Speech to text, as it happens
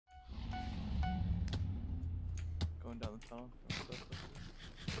tunnel.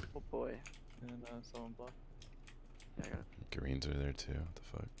 Oh boy. And someone blocked. Yeah, I got it. Greens are there too. What the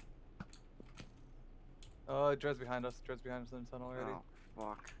fuck? Oh, Dread's behind us. Dread's behind us in the tunnel already. Oh,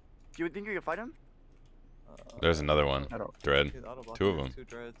 fuck. Do you think you can fight him? There's another one. I don't. Dread. He's auto-blocking. Two of them. Two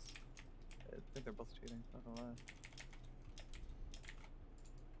Dreads. I think they're both cheating. Not gonna lie.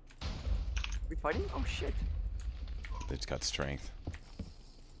 We fighting? Oh shit. They just got strength.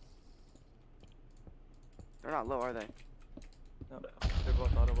 They're not low, are they? No, they're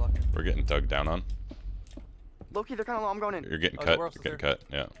both auto-blocking. We're getting dug down on. Low-key, they're kind of low. I'm going in. You're getting Oh, cut. we're You're also getting there. cut.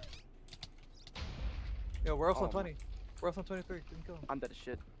 Yeah. Yo, we're also Oh on 20. We're also on 23. Didn't kill him. I'm dead as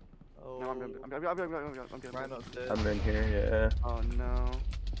shit. Oh. No, I'm good. Rhino's dead. I'm in here. Yeah. Oh no. Alright,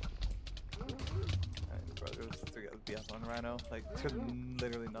 bro, there was 3 BF on Rhino. Like,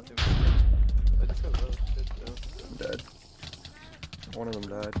 literally nothing. I just got low shit, though. Dead. One of them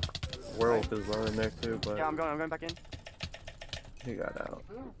died. Werewolf is low in there too, but Yeah, I'm going back in. he got out.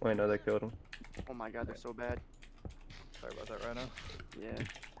 Wait, no, they killed him. Oh my god, they're so bad. Sorry about that, Rhino. Yeah.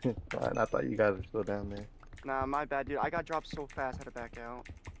 Fine, I thought you guys were still down there. Nah, my bad, dude. I got dropped so fast, I had to back out.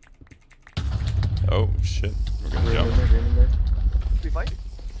 Oh shit. We're gonna Green in jump. there, green in there. Did we fight?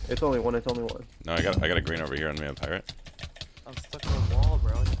 It's only one. It's only one. No, I got a green over here on me, a pirate. I'm stuck in the wall,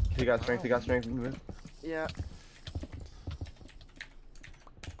 bro. He got strength. He got strength. Move. Yeah.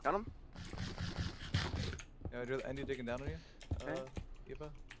 Got him? Yo, Dread, Andy digging down on you? Okay. Eva?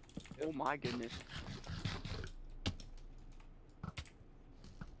 Oh my goodness.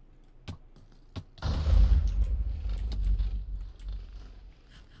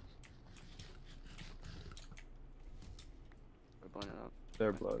 We're blowing it up.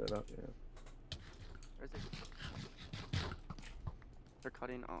 They're blowing it up. Yeah. Where's it? They're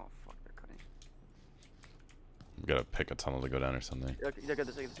cutting. Oh fuck, they're cutting. We gotta pick a tunnel to go down or something. Yeah, go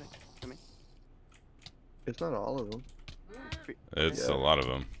this way, Come me. It's not all of them. It's Yeah. a lot of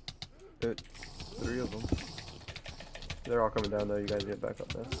them. 3 of them. They're all coming down though. You guys get back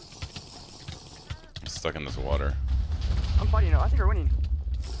up now. I'm stuck in this water. I'm fighting now. I think we're winning.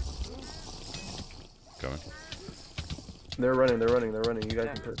 Coming. They're running. They're running. They're running. You guys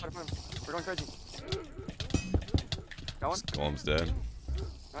Yeah, can push. we're going crazy. Got one? Golem's dead.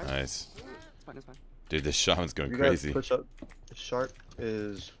 Nice. Nice. It's fine, it's fine. Dude, this shaman's going You crazy. guys push up. The shark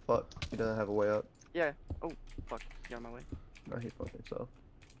is fucked. He doesn't have a way up. Yeah. Oh, fuck. Get out of my way. No, he fucked himself.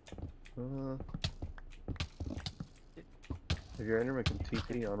 If your enderman can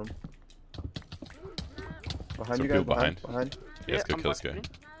TP on him. Behind So you guys. people behind. Behind. Yeah, let's go I'm kill this guy.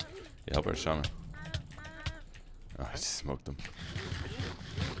 blocking. Yeah, help our shaman. Oh, I just smoked him.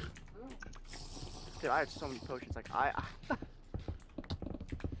 Dude, I have so many potions. Like,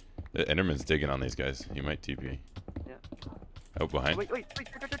 The Enderman's digging on these guys. He might TP. Yeah. Oh, behind. Wait. I'm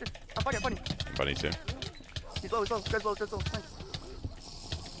fighting. Bunny too. He's low. Guy's low. Nice.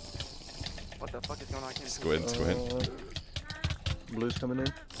 What the fuck is going on? I can't see. Squid. Blue's coming in.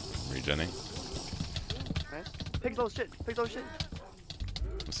 Regenning. Nice. Pig's low shit. I'm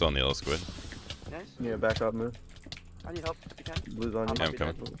still on the yellow squid. Nice. Yeah, back up, move. I need help if you can. Blue's on you. Yeah, I'm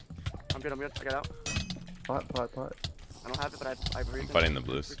coming. I'm good. I got out. Pot. I don't have it, but I have a I'm fighting the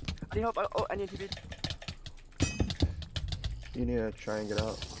blues. I need help. Oh, I need TP. You need to try and get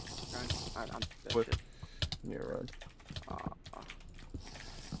out. I'm dead What? shit. You need to run.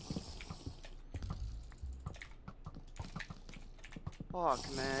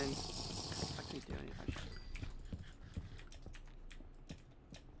 Fuck, man. I can't do anything.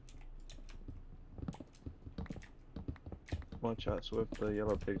 Watch out, Swift. The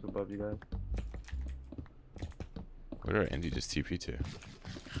yellow pig's above you guys. Where did Andy just TP to?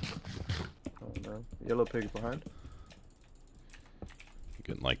 Oh no. Yellow pig's behind.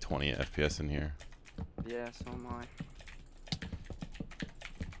 Getting like 20 FPS in here. Yeah, so am I.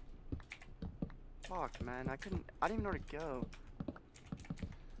 Fuck, man. I didn't even know where to go.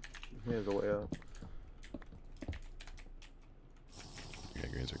 Here's the way up. Yeah,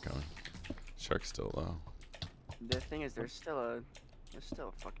 greens are coming. Shark's still low. The thing is, there's still a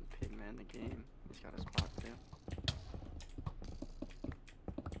fucking pig man in the game. He's got a spot too.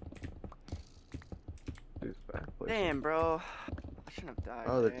 Dude's back. Damn, bro. I shouldn't have died.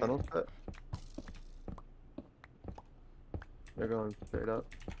 Oh, the there. tunnel's cut. They're going straight up.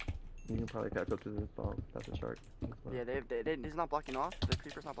 You can probably catch up to this bomb. That's a shark. Yeah, he's not blocking off. The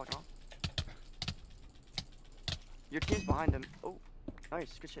creeper's not blocking off. Your team's behind him. Oh,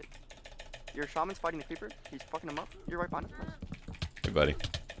 nice, good shit. Your shaman's fighting the creeper. He's fucking him up. You're right behind him. Nice. Hey, buddy.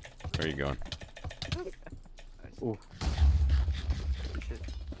 Where are you going? Nice. Ooh. Good shit.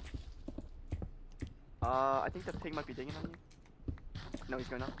 I think the pig might be digging on you. No, he's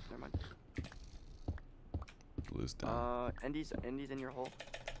going up. Never mind. Blue's down. Indy's in your hole.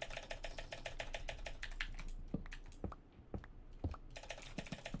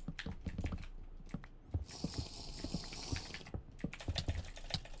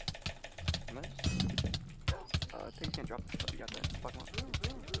 Nice. I think you can't drop this, but you got that. Fuck one.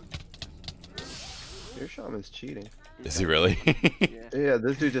 Your shaman's cheating. Is he really? Yeah. Yeah,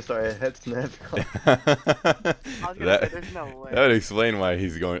 this dude just started head snap. I was gonna say, there's no way. That would explain why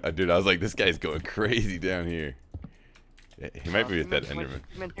he's going. Dude, I was like, this guy's going crazy down here. Yeah, he might be with that Enderman.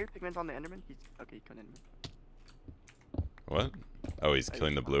 Pigman here. Pigman's on the Enderman. He's okay. He killed Enderman. What? Oh, he's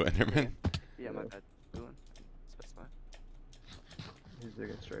killing the blue Enderman? Yeah, my bad. Blue one. Specify. He's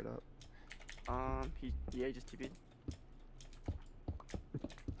digging straight up. He just TP'd.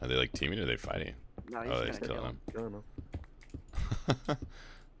 Are they like teaming or are they fighting? No, he's Oh, just they're gonna kill killing him. him. I don't know.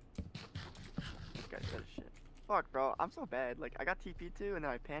 This guy's dead as shit. Fuck, bro. I'm so bad. Like, I got TP too, and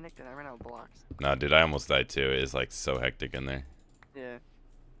then I panicked and I ran out of blocks. No, dude, I almost died too. It's like so hectic in there. Yeah.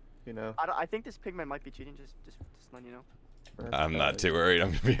 You know. I think this pigman might be cheating. Just letting you know. that's I'm not bad. too worried,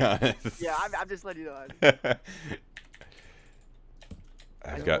 I'm gonna be honest. Yeah, I'm just letting you know.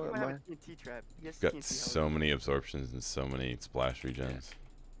 I've I got know He what might have my- a TNT trap. He has got TNT so hose. many absorptions and so many splash regens.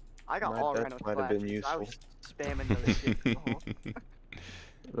 I got my all death rhino might have been splashes. I was useful. spamming those shit through the hole.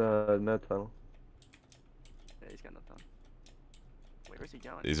 The net tunnel. Yeah, he's got nothing. Wait, where's he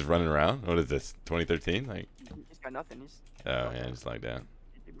going? He's just running around? What is this? 2013? Like, He's got nothing. He's. oh yeah, just locked down.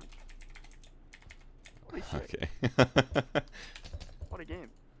 Holy shit. Okay. What a game.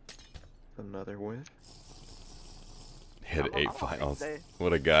 Another win. Hit I'm 8 on finals. day.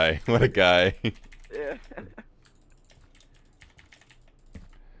 What a guy. What a guy. Yeah.